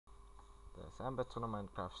Сайн байцгаана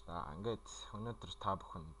Minecraft та. Ингээд өнөөдөр та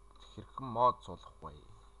бүхэн хэрхэн мод суулгах вэ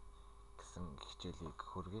гэсэн хичээлийг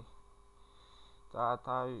хүргэе. За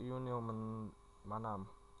та юуны өмнө манай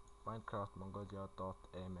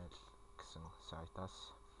MinecraftMongolia.ml гэсэн сайтаас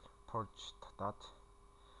Forge татаад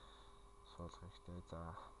суулгах хэрэгтэй. За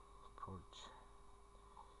Forge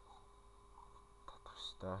татах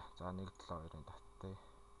хэрэгтэй. За 172-ын татъя.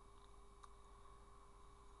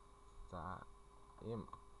 За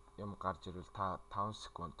юм гарч ирвэл та 5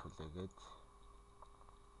 секунд түлээгээд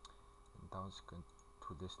 5 секунд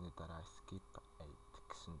түлээсний дараа skip 8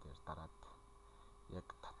 гэсэн дээр дараад яг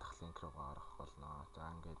татах линк руугаа орох болно. За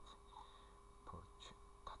ингээд Forge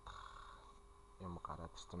татах юм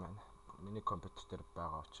гараад ирсэн байна. Миний компьютер дээр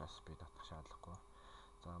байгаа учраас би татах шаардлагагүй.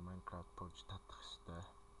 За Minecraft Forge татах хэрэгтэй.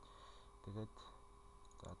 Тэгээд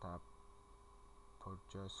за та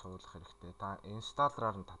Forge суулгах хэрэгтэй. Та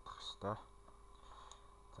инсталлераар нь татах хэрэгтэй.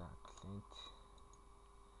 За client.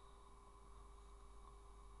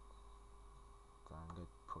 За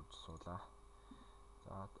ингээд Forge суулаа.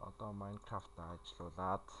 За одоо Minecraft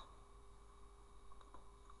ажиллуулад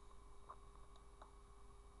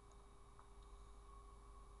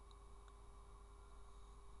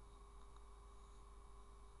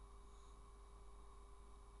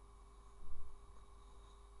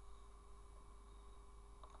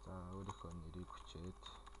за өөрийнхөө нэрийг хүчээд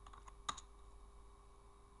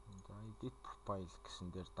за edit profile гэсэн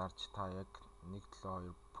дээр дарж та яг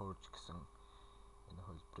 172 Forge гэсэн энэ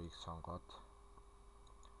хөлбрийг сонгоод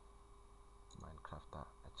Minecraft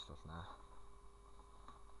ажиллуулнаа.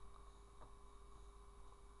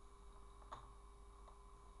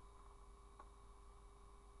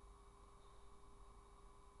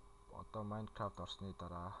 Одоо Minecraft орсны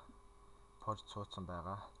дараа Forge суудсан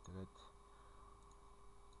байгаа. Тэгээд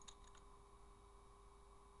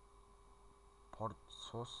Forge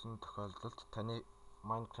суусан тохиолдолд таны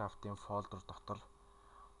Minecraft-ийн фолдер дотор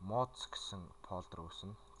mods гэсэн фолдер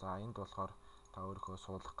үүснэ. За энд болохоор та өөрийнхөө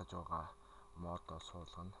суулгах гэж байгаа модоо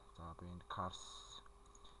суулгана. За би энэ cars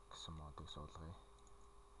гэсэн модыг суулгая.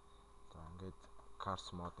 За ингээд cars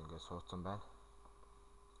мод ингээд суудсан байна.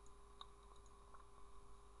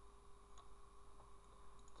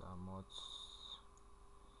 За mods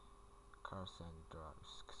cars and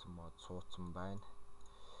drives гэсэн мод суудсан байна.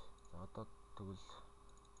 За одоо тэгвэл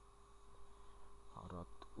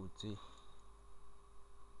ороод үзье.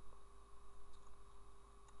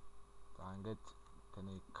 За ингээд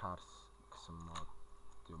таны cars гэсэн мод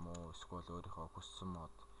юм уу эсвэл өөрийнхөө хүссэн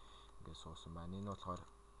мод ингээд суусан байна. Энэ болохоор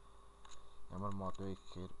ямар мод вэ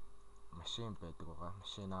гэхээр машин байдаг байгаа.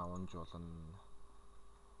 Машинаа унжуулна.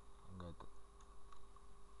 Ингээд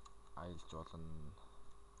аялж болно.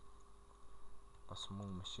 Бас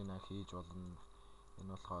мөн машинаа хийж болно.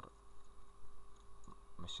 Энэ болохоор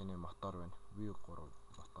машины мотор байна. V3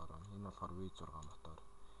 мотор байна. Энэ болохоор V6 мотор.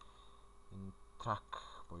 Энэ track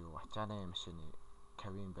буюу ачааны машины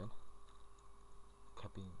кабин байна.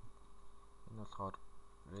 Кабин. Энэ болохоор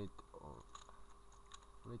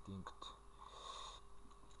red ingot.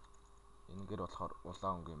 Энэгээр болохоор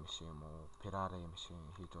улаан өнгийн машин юм уу, Ferrari машин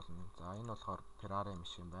хийж болно. За энэ болохоор Ferrari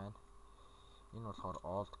машин байна. Энэ болохоор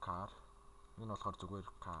old car. Энэ болохоор зүгээр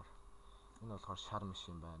car. Энэ болохоор шар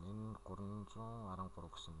машин байна. Энэ 313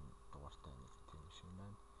 гэсэн дугаартай нэг тийм машин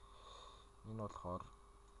байна. Энэ болохоор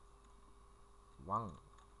one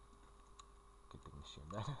гэдэг машин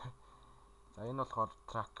байна. За энэ болохоор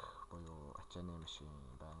truck буюу ачааны машин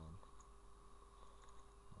байна.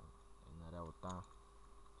 Энэ арай удаан.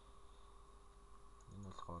 Энэ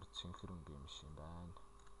болохоор цэнхэр өнгийн машин байна.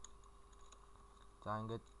 За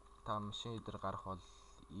ингээд та машин дээр гарах бол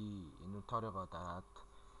инвентаригоо дараад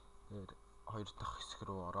тэгээд хоёр дахь хэсэг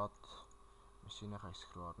рүү ороод машиныхаа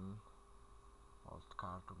хэсэг рүү орно. Old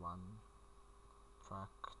car 1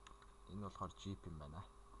 truck. Энэ болохоор Jeep юм байна.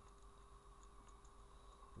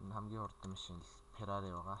 Энэ хамгийн хурдан машин л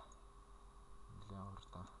Ferrari байгаа. Нэлээд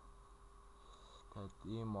хурдан. Тэгээд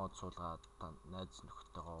ийм мод суулгаад найз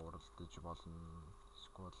нөхдөйгөө уралдаж болно.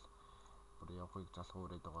 Эсвэл бүр явахыг залхуу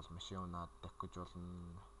өрөөд байгаа бол машин унаад дахиж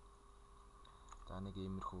болно. За нэг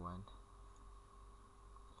иймэрхүү байна.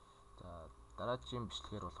 За дараагийн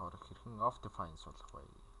бичлэгээр болохоор хэрхэн Optifine суулгах вэ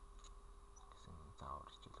гэсэн заавар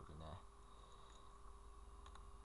хичээл